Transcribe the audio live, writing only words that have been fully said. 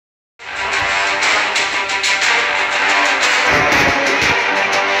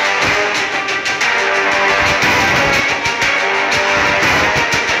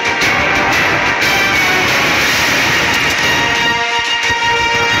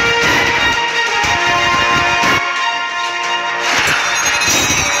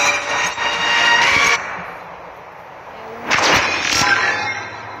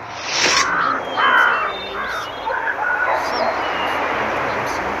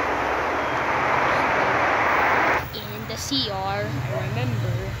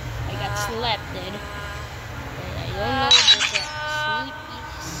slept, dude. And I don't know, there's a sleepy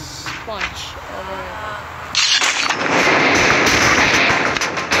sponge over there.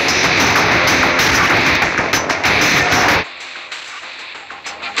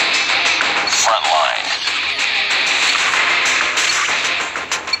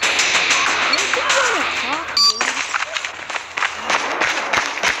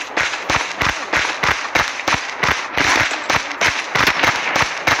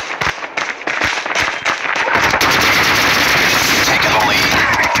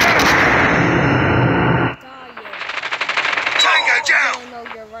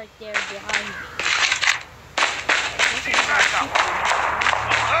 Right there behind me.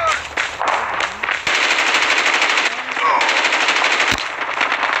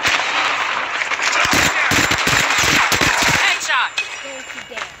 Headshot!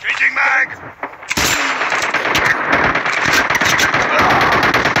 Changing mag!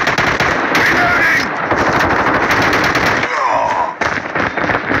 Reloading!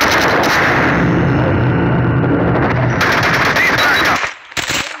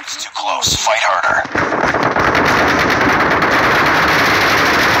 Fight harder.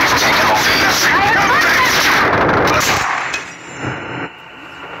 We've taken the lead.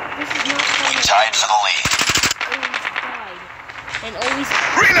 Tied for the lead. And always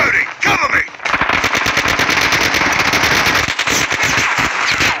reloading! Cover me!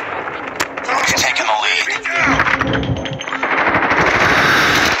 We've taken the lead.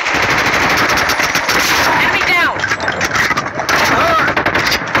 Enemy down!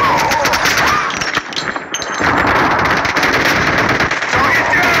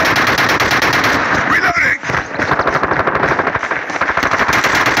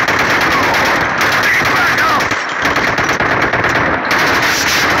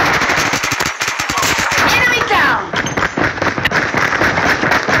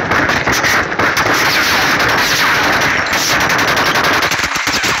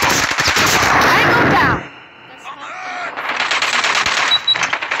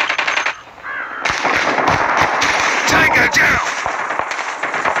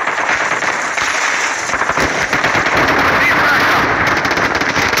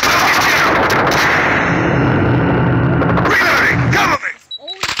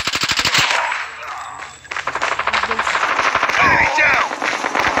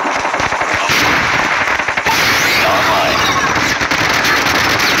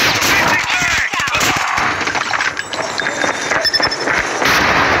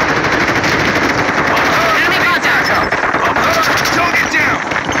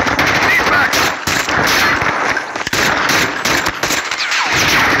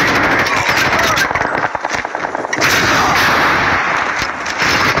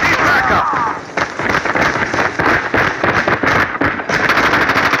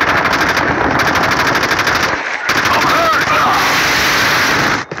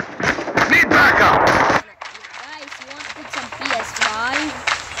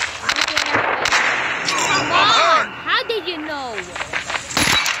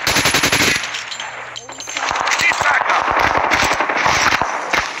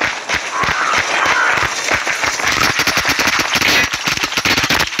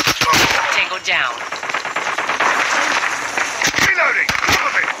 Down. Reloading!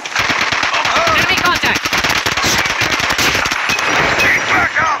 Cover me! Enemy contact! Need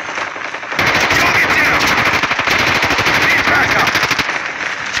backup! Target down! Need backup!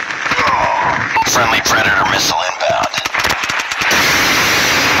 Friendly Predator missile inbound.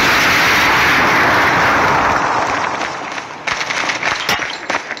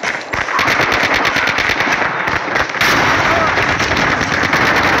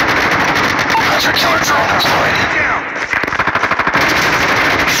 Hunter-killer drone deployed.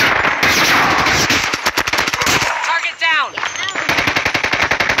 Target down!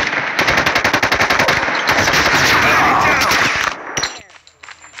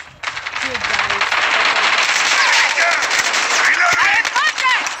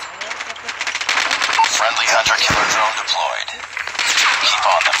 Friendly hunter-killer drone deployed. Keep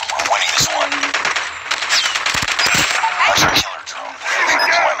on them. We're winning this one. Hunter-killer drone ready for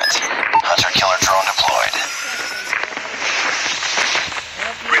deployment. Hunter-killer drone deployed.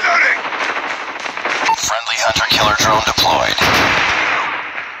 Reloading! Friendly hunter-killer drone deployed.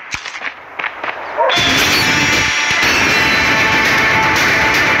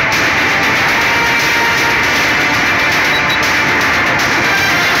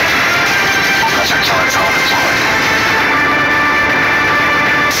 Hunter-killer drone deployed.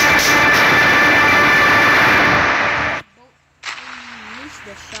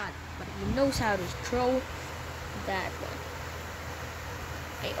 The shot, but he knows how to throw that one.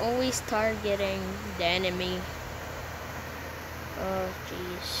 I always targeting the enemy. Oh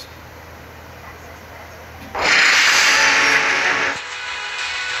jeez.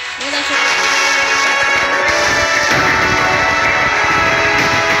 No, that's okay.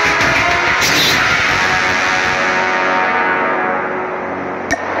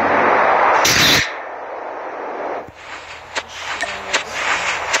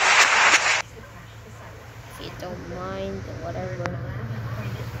 If you don't mind, whatever.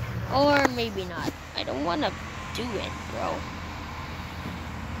 Or maybe not. I don't wanna do it, bro.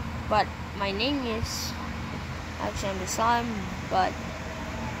 But my name is Alexander Slime, but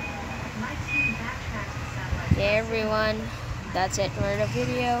okay everyone, that's it for the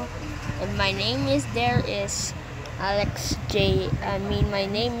video. And my name is Alex J. I mean my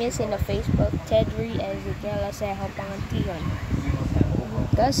name is in the Facebook Tedri Ezekiel Asejo Pangantigan.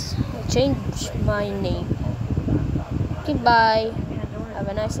 Because I changed my name. Goodbye. Have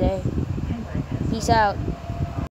a nice day. Peace out.